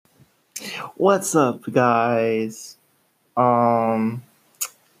What's up, guys? Um,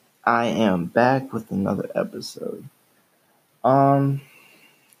 I am back with another episode. Um,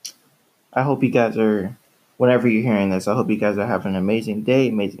 I hope you guys are, whenever you're hearing this, I hope you guys are having an amazing day,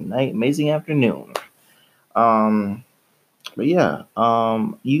 amazing night, amazing afternoon. Um, you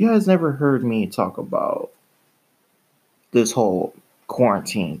guys never heard me talk about this whole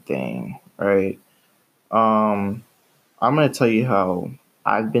quarantine thing, right? Um, I'm gonna tell you how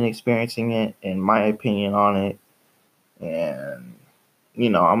I've been experiencing it and my opinion on it, and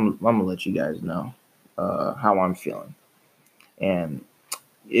I'm gonna let you guys know how I'm feeling. And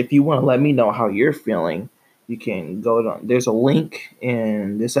if you want to let me know how you're feeling, you can go to. There's a link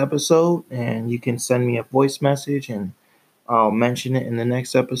in this episode, and you can send me a voice message, and I'll mention it in the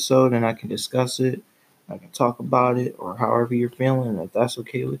next episode, and I can discuss it. I can talk about it, or however you're feeling, if that's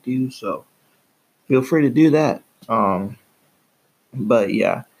okay with you. So feel free to do that. But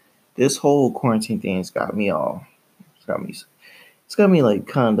yeah, this whole quarantine thing has got me all. It's got me. It's got me like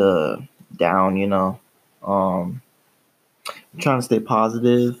kind of down, Um, I'm trying to stay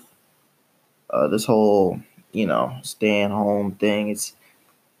positive. This whole, staying home thing.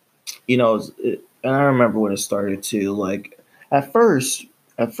 And I remember when it started too. Like at first,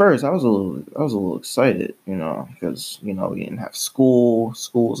 I was a little excited, because we didn't have school.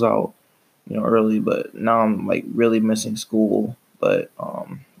 School's out, early, but now I'm like really missing school. But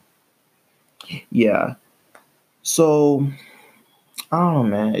yeah. So I don't know,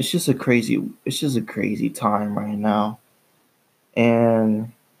 man. It's just a crazy time right now,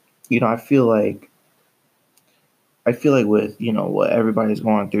 and I feel like with what everybody's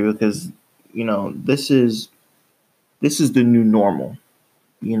going through, because this is the new normal.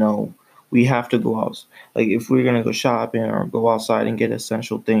 You know, we have to go out. Like if we're gonna go shopping or go outside and get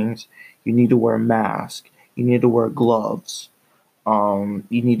essential things, you need to wear a mask. You need to wear gloves. You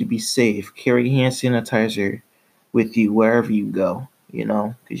need to be safe. Carry hand sanitizer with you wherever you go.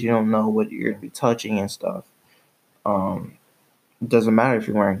 Because you don't know what you're gonna be touching and stuff. Um, it doesn't matter if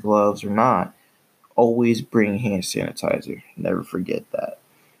you're wearing gloves or not. Always bring hand sanitizer. Never forget that.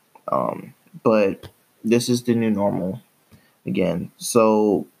 Um, but this is the new normal again.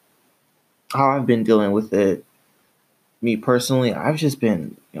 So how I've been dealing with it, me personally, I've just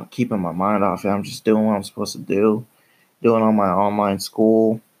been keeping my mind off it. I'm just doing what I'm supposed to do, doing all my online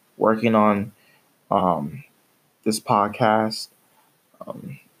school, working on um, this podcast,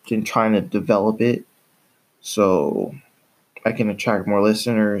 and trying to develop it so I can attract more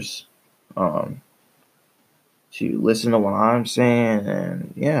listeners um, to listen to what I'm saying,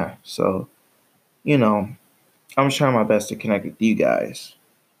 and yeah, so you know I'm just trying my best to connect with you guys.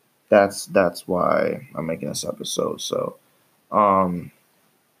 That's why I'm making this episode. So, um,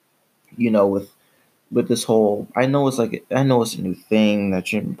 with this whole, I know it's a new thing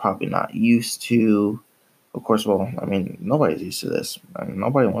that you're probably not used to. Of course, well, I mean, nobody's used to this. I mean,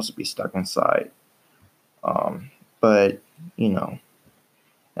 nobody wants to be stuck inside. But you know,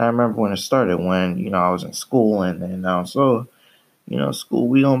 I remember when it started, when I was in school, and then now, so school,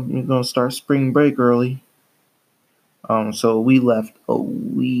 we're gonna start spring break early. So we left a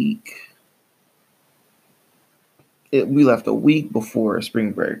week we left a week before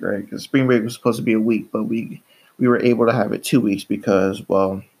spring break, right? Because spring break was supposed to be a week, but we were able to have it 2 weeks because,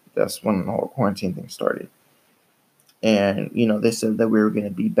 well, that's when the whole quarantine thing started. And they said that we were going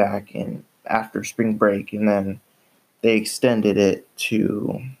to be back in after spring break, and then they extended it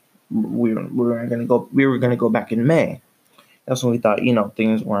to we were going to go back in May. That's when we thought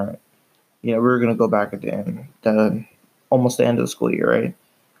things weren't we were going to go back at the almost the end of the school year,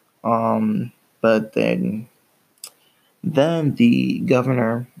 right? But then the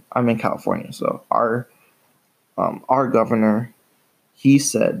governor, I'm in California, so our governor, he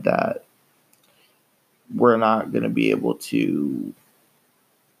said that we're not going to be able to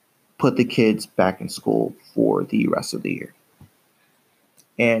put the kids back in school for the rest of the year.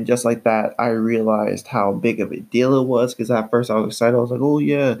 And just like that, I realized how big of a deal it was, because at first I was excited. I was like, oh,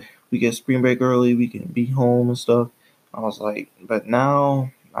 yeah, we get spring break early, we can be home and stuff. I was like, but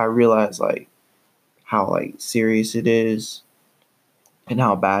now I realize like how like serious it is and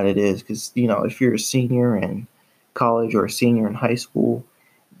how bad it is, because if you're a senior in college or a senior in high school,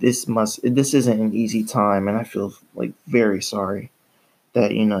 this isn't an easy time, and I feel like very sorry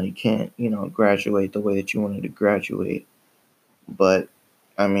that you can't graduate the way that you wanted to graduate. But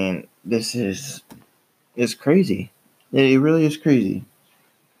I mean, this is it's crazy. It really is crazy.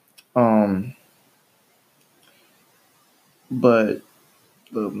 um but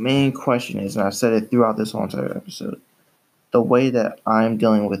the main question is, and I've said it throughout this whole entire episode, the way that I'm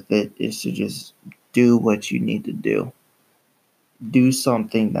dealing with it is to just do what you need to do. do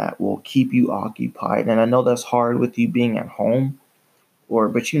something that will keep you occupied. And I know that's hard with you being at home,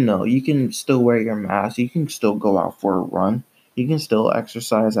 but you can still wear your mask. You can still go out for a run. You can still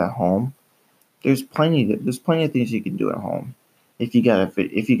exercise at home. There's plenty of things you can do at home. If you got a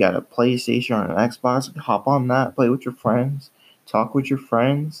PlayStation or an Xbox, hop on that, play with your friends, talk with your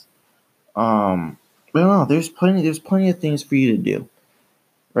friends. But no, there's plenty of things for you to do,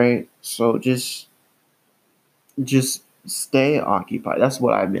 right? So just stay occupied. That's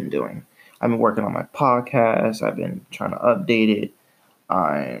what I've been doing. I've been working on my podcast. I've been trying to update it.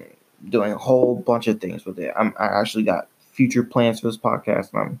 I'm doing a whole bunch of things with it. I actually got future plans for this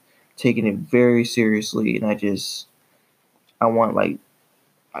podcast, and I'm taking it very seriously. And I want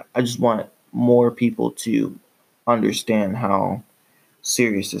I just want more people to understand how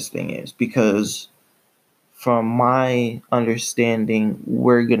serious this thing is, because from my understanding,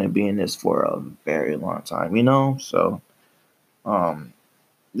 we're gonna be in this for a very long time. So um,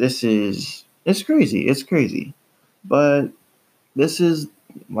 this is it's crazy. It's crazy, but this is,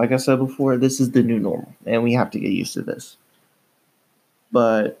 like I said before, this is the new normal, and we have to get used to this.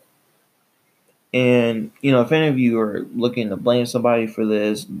 But and if any of you are looking to blame somebody for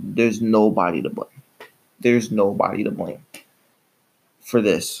this, there's nobody to blame. There's nobody to blame for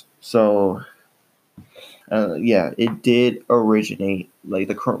this. So yeah, it did originate, like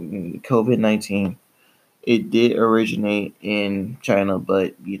the COVID-19. It did originate in China,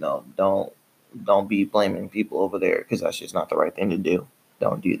 but don't be blaming people over there, because that's just not the right thing to do.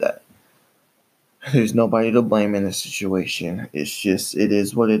 Don't do that. There's nobody to blame in this situation. It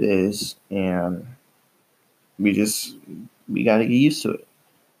is what it is, and we just we got to get used to it,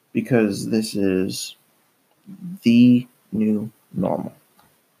 because this is the new normal.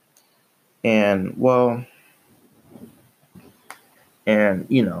 And well, and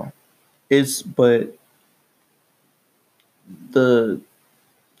it's but the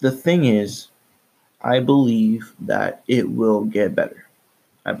the thing is, I believe that it will get better.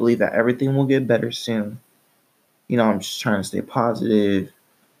 I believe that everything will get better soon. I'm just trying to stay positive.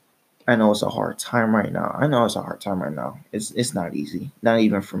 I know it's a hard time right now. It's not easy, not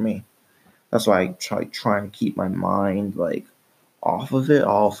even for me. That's why I try and keep my mind like off of it,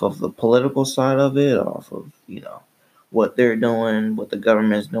 off of the political side of it, off of what they're doing, what the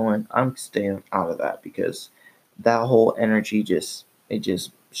government's doing. I'm staying out of that, because that whole energy just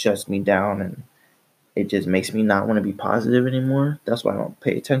shuts me down, and it just makes me not want to be positive anymore. That's why I don't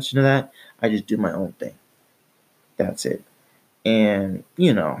pay attention to that. I just do my own thing. That's it. And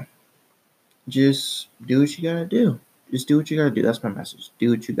just do what you gotta do. Just do what you gotta do. That's my message. Do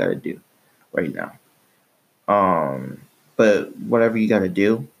what you gotta do right now. But whatever you gotta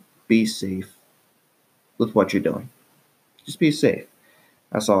do, be safe with what you're doing. Just be safe.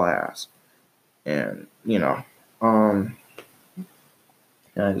 That's all I ask. And um,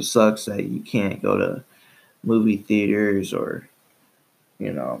 it sucks that you can't go to movie theaters or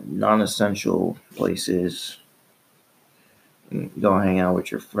non-essential places. Go hang out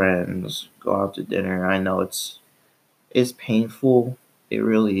with your friends. Go out to dinner. I know it's painful. It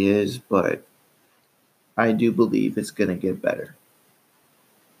really is, but I do believe it's gonna get better.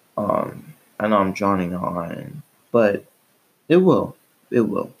 I know I'm droning on, but it will. It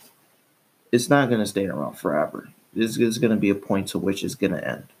will. It's not gonna stay around forever. This is gonna be a point to which it's gonna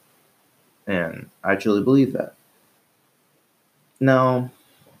end, and I truly believe that. Now,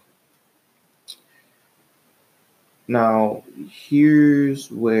 now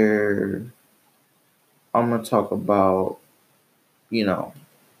here's where I'm gonna talk about, you know,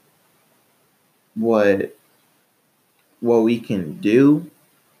 what what we can do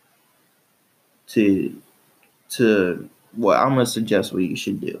to what I'm gonna suggest what you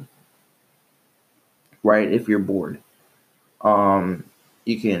should do. Right, if you're bored, um,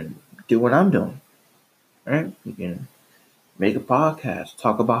 you can do what I'm doing. Right, you can make a podcast,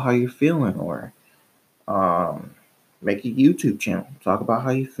 talk about how you're feeling, or um, make a YouTube channel, talk about how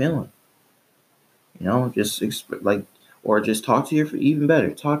you're feeling. Or just talk to even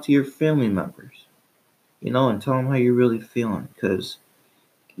better, talk to your family members. And tell them how you're really feeling, because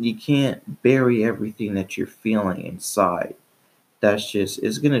you can't bury everything that you're feeling inside.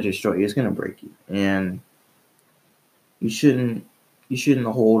 It's gonna destroy you. It's gonna break you, and you shouldn't you shouldn't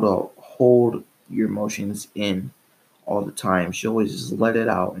hold your emotions in all the time. You should always just let it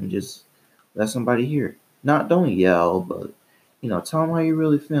out and just let somebody hear it. Don't yell, but tell them how you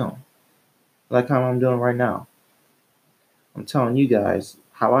really feel. Like how I'm doing right now. I'm telling you guys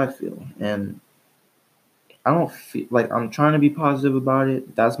how I feel, and I don't feel like I'm trying to be positive about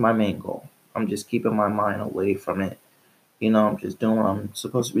it. That's my main goal. I'm just keeping my mind away from it. I'm just doing what I'm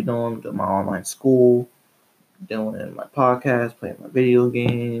supposed to be doing my online school, doing my podcast, playing my video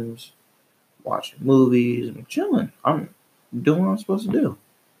games, watching movies, I'm chilling. I'm doing what I'm supposed to do.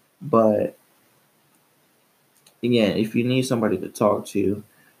 But again, if you need somebody to talk to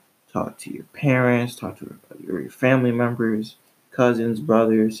your parents, talk to your family members, cousins,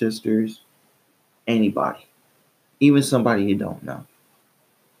 brothers, sisters, anybody, even somebody you don't know.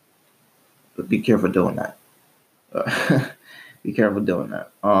 But be careful doing that. Be careful doing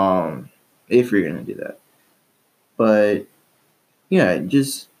that. If you're gonna do that. But yeah,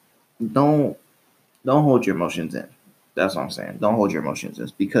 just don't hold your emotions in. That's what I'm saying. Don't hold your emotions in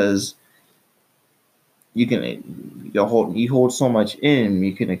because you hold so much in,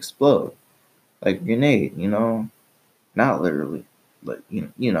 you can explode like a grenade. Not literally, but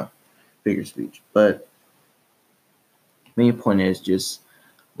figure speech. But main point is just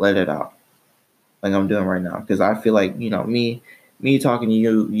let it out, like I'm doing right now, because I feel like me talking to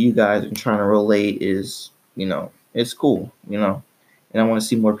you guys and trying to relate is it's cool, and I want to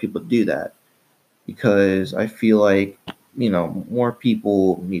see more people do that because I feel like more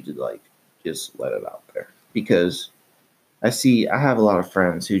people need to like just let it out there because I have a lot of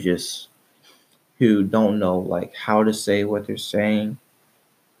friends who don't know like how to say what they're saying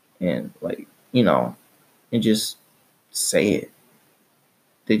and like and just say it.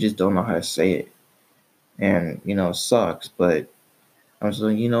 They just don't know how to say it, and it sucks. But I'm just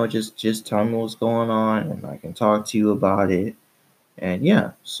like just tell me what's going on, and I can talk to you about it. And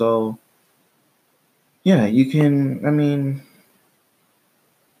yeah, so yeah, you can. I mean,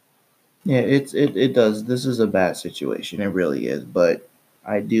 yeah, it does. This is a bad situation. It really is. But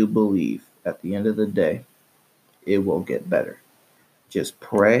I do believe at the end of the day, it will get better. Just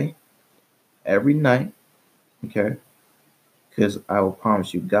pray every night, okay? Because I will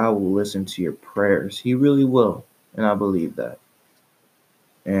promise you, God will listen to your prayers. He really will, and I believe that.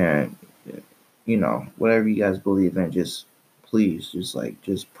 And whatever you guys believe in, just please,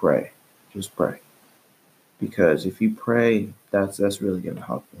 just pray, just pray. Because if you pray, that's really gonna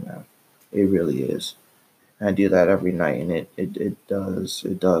help you, man. It really is. I do that every night, and it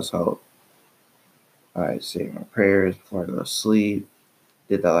does help. I say my prayers before I go to sleep.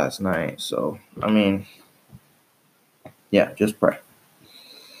 Did that last night, so I mean, yeah, just pray,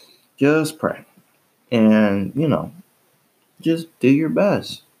 just pray, and just do your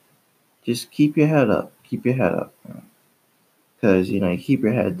best. Just keep your head up, because you keep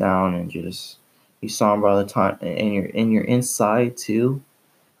your head down and just you somber all the time, and you're inside too.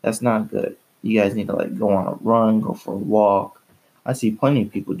 That's not good. You guys need to like go on a run, go for a walk. I see plenty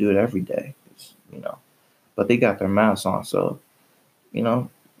of people do it every day. But they got their masks on, so you know,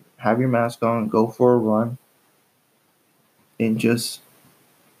 have your mask on, go for a run, and just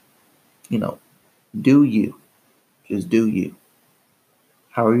you know, do you. Just do you.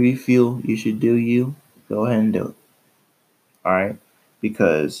 However you feel you should do you, go ahead and do it. All right,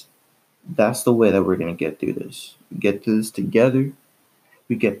 because that's the way that we're gonna get through this. We get through this together.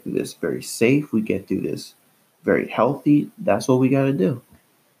 We get through this very safe. We get through this very healthy. That's what we gotta do.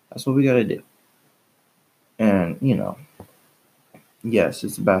 That's what we gotta do. And yes,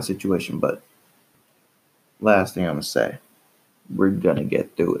 it's a bad situation, but last thing I'm gonna say, we're gonna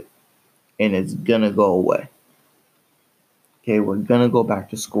get through it, and it's gonna go away. Okay, we're gonna go back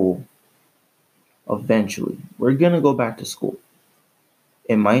to school eventually. We're gonna go back to school.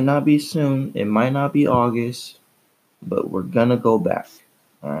 It might not be soon. It might not be August, but we're gonna go back.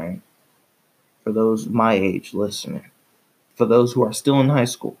 All right. For those my age listening, for those who are still in high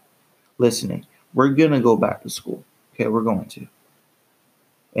school listening, we're gonna go back to school. Okay, we're going to,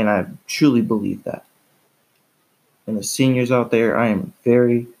 and I truly believe that. And the seniors out there, I am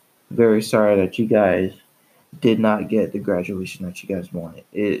very, very sorry that you guys did not get the graduation that you guys wanted.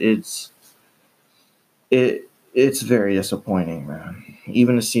 It's very disappointing, man.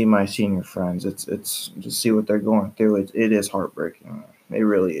 Even to see my senior friends, it's to see what they're going through. It is heartbreaking. Man. It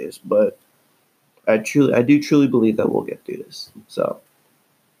really is. But I do truly believe that we'll get through this. So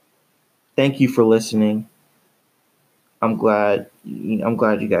thank you for listening. I'm glad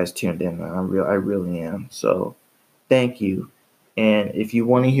you guys tuned in, man. I really am. So thank you. And if you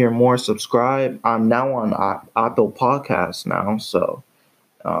want to hear more, subscribe. I'm now on Apple Podcasts now, so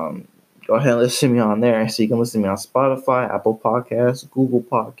go ahead and listen to me on there. So you can listen to me on Spotify, Apple Podcasts, Google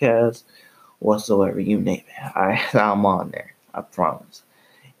Podcasts, whatsoever you name it. I'm on there. I promise.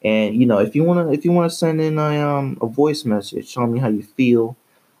 And if you wanna send in a voice message, tell me how you feel.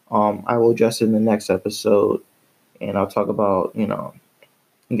 I will address it in the next episode, and I'll talk about you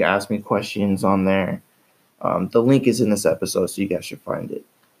can ask me questions on there. The link is in this episode, so you guys should find it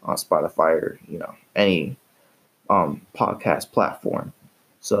on Spotify or any podcast platform.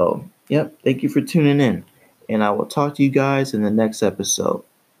 So, yep, thank you for tuning in. And I will talk to you guys in the next episode.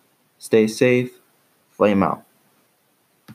 Stay safe. Flame out.